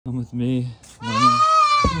Come with me.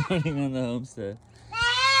 Morning on the homestead.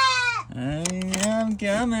 I'm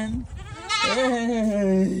coming.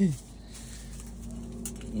 Hey!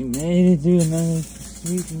 You made it through another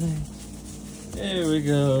sweet night. There we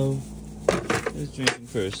go. Who's drinking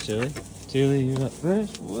first, Chili? Chili, you're up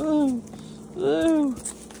first. Whoa! Whoa!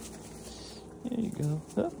 There you go.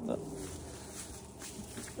 Up, up.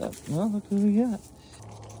 Up. Well, look who we got.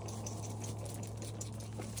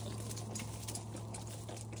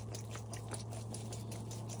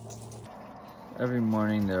 Every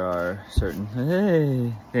morning there are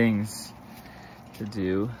certain things to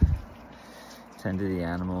do. Tend to the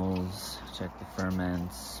animals, check the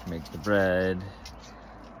ferments, make the bread,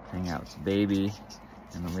 hang out with the baby.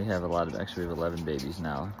 And then we have a lot of, actually we have 11 babies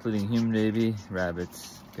now, including human baby,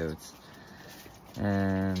 rabbits, goats.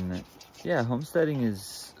 And yeah, homesteading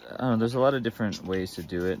is, I don't know, there's a lot of different ways to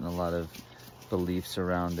do it and a lot of beliefs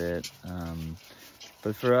around it.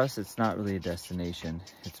 But for us, it's not really a destination.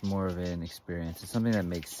 It's more of an experience. It's something that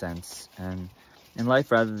makes sense. And in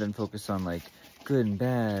life, rather than focus on like good and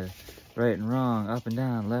bad, right and wrong, up and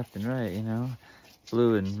down, left and right, you know,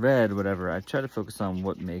 blue and red, whatever, I try to focus on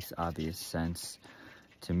what makes obvious sense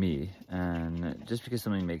to me. And just because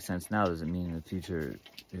something makes sense now doesn't mean in the future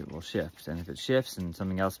it will shift. And if it shifts and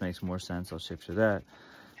something else makes more sense, I'll shift to that.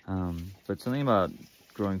 But something about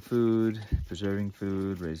growing food, preserving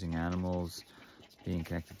food, raising animals, being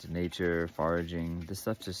connected to nature, foraging, this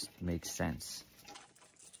stuff just makes sense.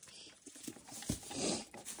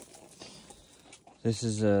 This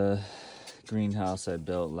is a greenhouse I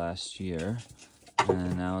built last year,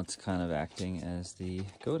 and now it's kind of acting as the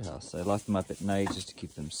goat house. I lock them up at night just to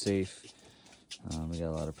keep them safe. We got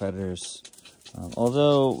a lot of predators.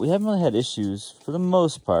 Although we haven't really had issues for the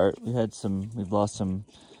most part. We've lost some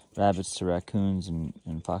rabbits to raccoons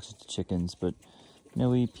and foxes to chickens, but you know,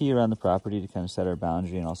 we pee around the property to kind of set our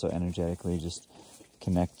boundary and also energetically just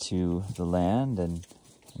connect to the land and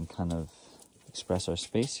kind of express our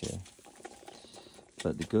space here.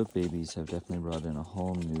 But the goat babies have definitely brought in a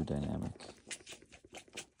whole new dynamic.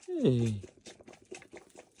 Hey!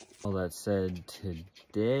 All that said,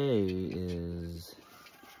 today is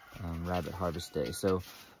rabbit harvest day. So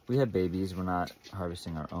we have babies, we're not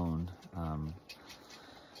harvesting our own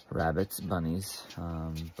rabbits, bunnies,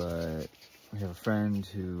 but we have a friend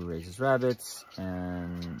who raises rabbits,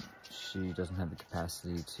 and she doesn't have the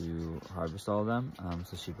capacity to harvest all of them,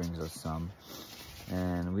 so she brings us some.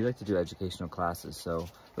 And we like to do educational classes, so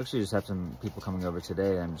we actually just have some people coming over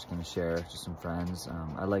today. I'm just going to share to some friends.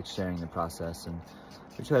 I like sharing the process, and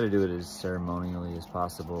we try to do it as ceremonially as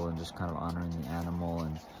possible and just kind of honoring the animal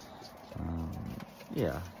and,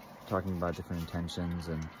 yeah, talking about different intentions.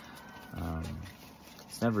 And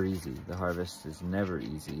it's never easy. The harvest is never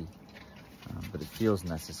easy. But it feels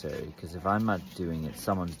necessary, because if I'm not doing it,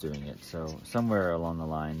 someone's doing it. So somewhere along the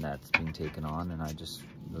line that's being taken on, and I just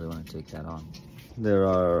really want to take that on. There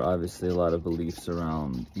are obviously a lot of beliefs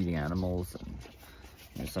around eating animals, and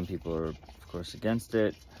you know, some people are of course against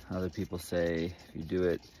it. Other people say if you do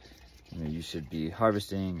it, you know, you should be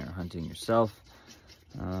harvesting or hunting yourself.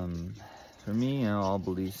 For me, you know, all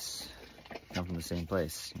beliefs come from the same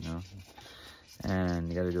place, you know. And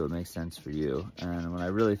you got to do what makes sense for you. And when I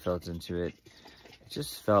really felt into it, it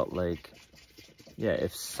just felt like, yeah,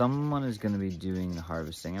 if someone is going to be doing the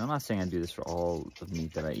harvesting, and I'm not saying I do this for all of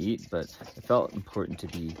meat that I eat, but it felt important to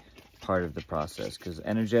be part of the process, because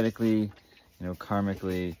energetically, you know,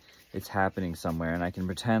 karmically, it's happening somewhere, and I can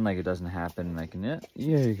pretend like it doesn't happen, and I can, yeah,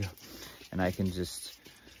 here you go, and I can just,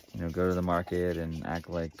 you know, go to the market and act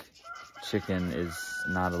like chicken is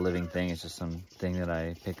not a living thing, it's just something that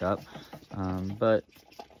I pick up. But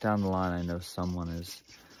down the line, I know someone is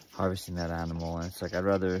harvesting that animal, and it's like I'd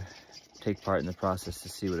rather take part in the process to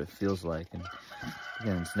see what it feels like. And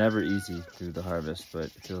again, it's never easy through the harvest, but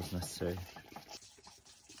it feels necessary.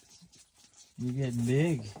 You're getting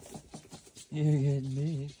big. You're getting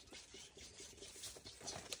big.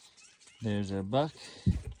 There's our buck.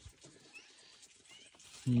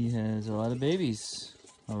 He has a lot of babies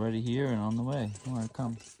already here and on the way. More to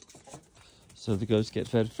come. So the goats get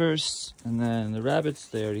fed first, and then the rabbits,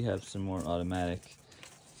 they already have some more automatic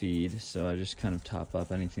feed, so I just kind of top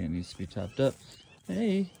up anything that needs to be topped up.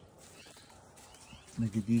 Hey!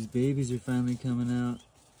 Look at these babies are finally coming out.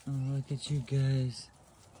 Oh, look at you guys.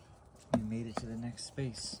 We made it to the next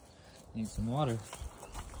space. Need some water.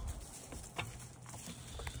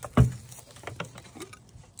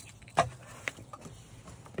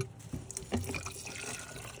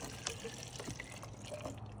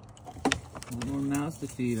 More mouths to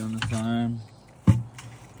feed on the farm.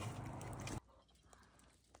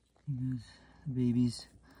 There's the babies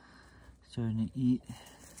starting to eat.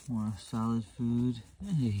 More solid food.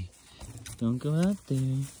 Hey, don't go out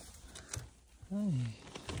there. Hey.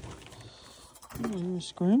 Oh, you're a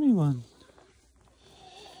squirmy one.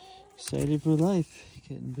 Excited for life.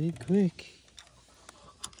 Getting big quick.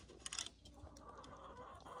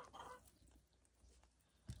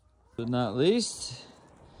 But not least,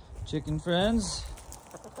 chicken friends.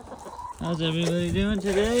 How's everybody doing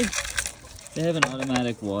today? They have an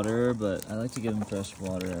automatic waterer, but I like to give them fresh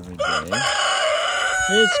water every day.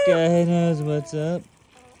 This guy knows what's up.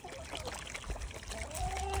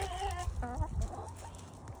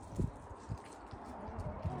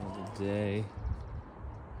 The day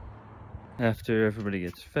after everybody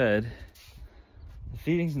gets fed, the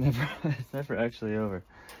feeding's never actually over.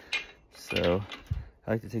 So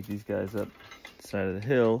I like to take these guys up the side of the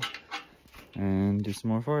hill and do some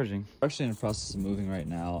more foraging. We're actually in the process of moving right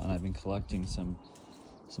now, and I've been collecting some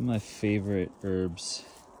of my favorite herbs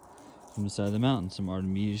from the side of the mountain. Some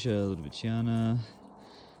artemisia, a little bit chiana.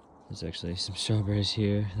 There's actually some strawberries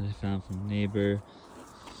here that I found from a neighbor.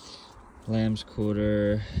 Lamb's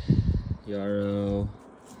quarter, yarrow,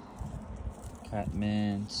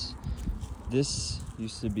 catmint. This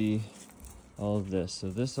used to be all of this. So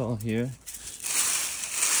this all here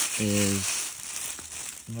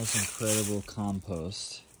is the most incredible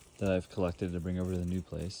compost that I've collected to bring over to the new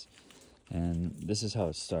place. And this is how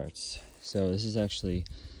it starts. So this is actually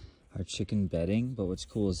our chicken bedding, but what's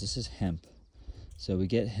cool is this is hemp. So we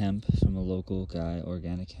get hemp from a local guy,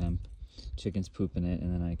 organic hemp. Chickens poop in it,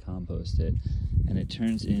 and then I compost it. And it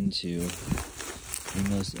turns into the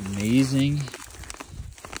most amazing,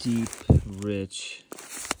 deep, rich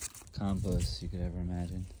compost you could ever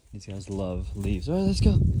imagine. These guys love leaves. All right, let's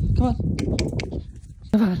go. Come on.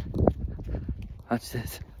 Come on. Watch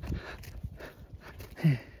this.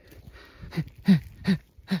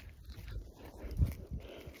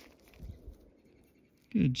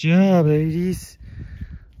 Good job, ladies.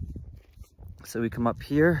 So we come up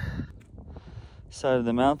here, side of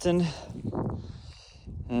the mountain,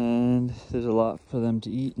 and there's a lot for them to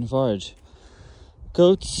eat and forage.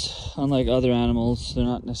 Goats, unlike other animals, they're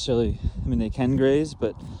not necessarily, I mean, they can graze,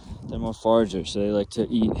 but they're more foragers, so they like to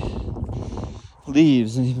eat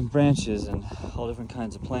leaves and even branches and all different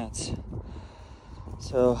kinds of plants.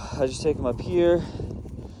 So I just take them up here,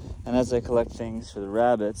 and as I collect things for the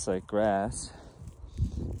rabbits, like grass,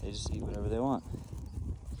 they just eat whatever they want.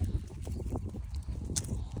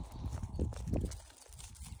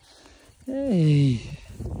 Hey,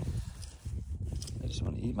 I just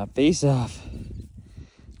want to eat my face off.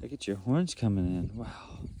 Look at your horns coming in.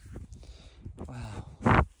 Wow.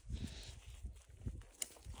 Wow.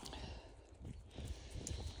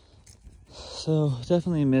 So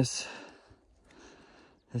definitely miss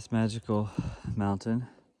this magical mountain.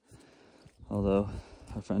 Although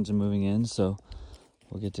our friends are moving in, so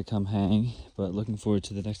we'll get to come hang. But looking forward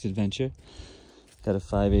to the next adventure. Got a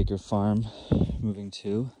 5-acre farm moving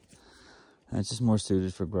to. And it's just more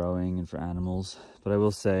suited for growing and for animals. But I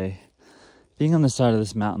will say, being on the side of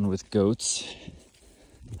this mountain with goats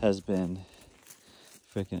has been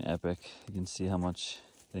freaking epic. You can see how much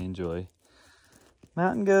they enjoy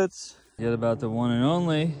mountain goats. Forget about the one and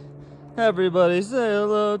only. Everybody say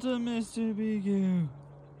hello to Mr. Bigu.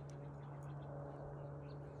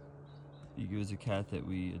 Bigu is a cat that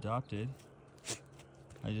we adopted.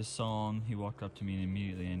 I just saw him, he walked up to me, and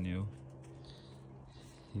immediately I knew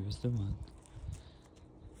he was the one.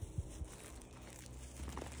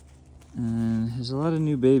 And there's a lot of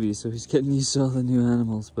new babies, so he's getting used to all the new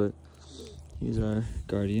animals, but he's our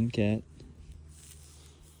guardian cat.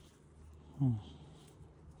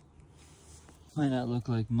 Might not look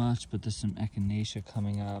like much, but there's some echinacea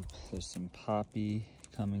coming up. There's some poppy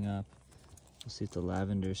coming up. We'll see if the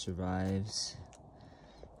lavender survives.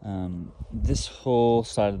 This whole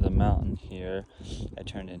side of the mountain here, I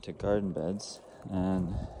turned into garden beds.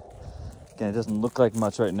 And again, it doesn't look like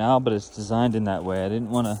much right now, but it's designed in that way. I didn't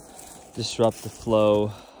want to disrupt the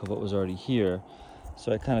flow of what was already here.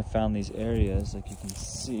 So I kind of found these areas, like you can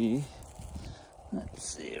see. Let's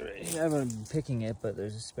see right here. I haven't been picking it, but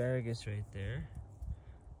there's asparagus right there.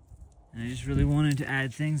 And I just really wanted to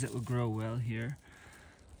add things that would grow well here.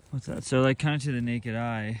 What's that? So like kind of to the naked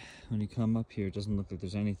eye, when you come up here, it doesn't look like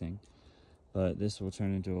there's anything. But this will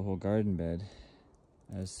turn into a whole garden bed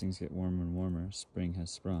as things get warmer and warmer. Spring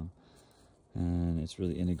has sprung. And it's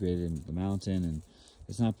really integrated into the mountain, and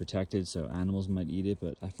it's not protected, so animals might eat it,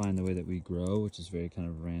 but I find the way that we grow, which is very kind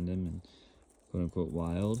of random and quote-unquote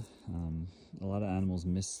wild, a lot of animals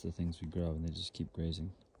miss the things we grow, and they just keep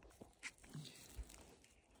grazing.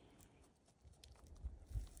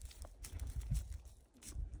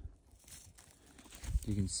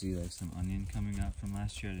 You can see like some onion coming up from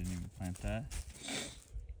last year. I didn't even plant that.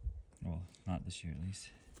 Well, not this year at least.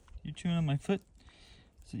 You chewing on my foot?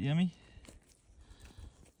 Is it yummy?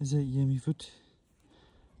 Is that yummy foot?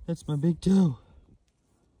 That's my big toe.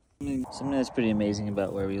 Something that's pretty amazing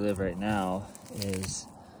about where we live right now is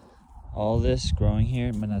all this growing here.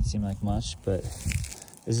 It might not seem like much, but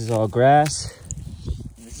this is all grass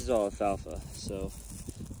and this is all alfalfa. So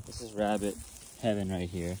this is rabbit heaven right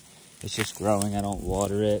here. It's just growing. I don't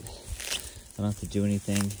water it. I don't have to do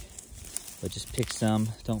anything, but just pick some.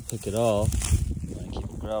 Don't pick it all. You want to keep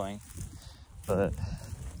it growing. But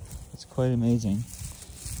it's quite amazing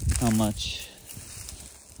how much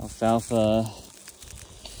alfalfa,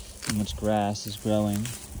 how much grass is growing,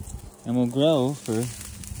 and will grow for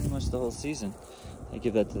pretty much the whole season. I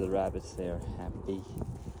give that to the rabbits. They are happy.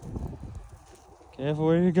 Careful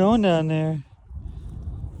where you're going down there.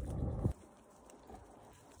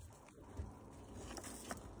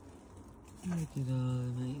 Look at all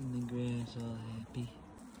them eating the grass, all happy.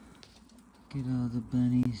 Look at all the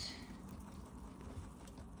bunnies.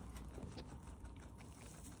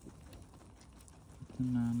 The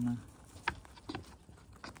mama.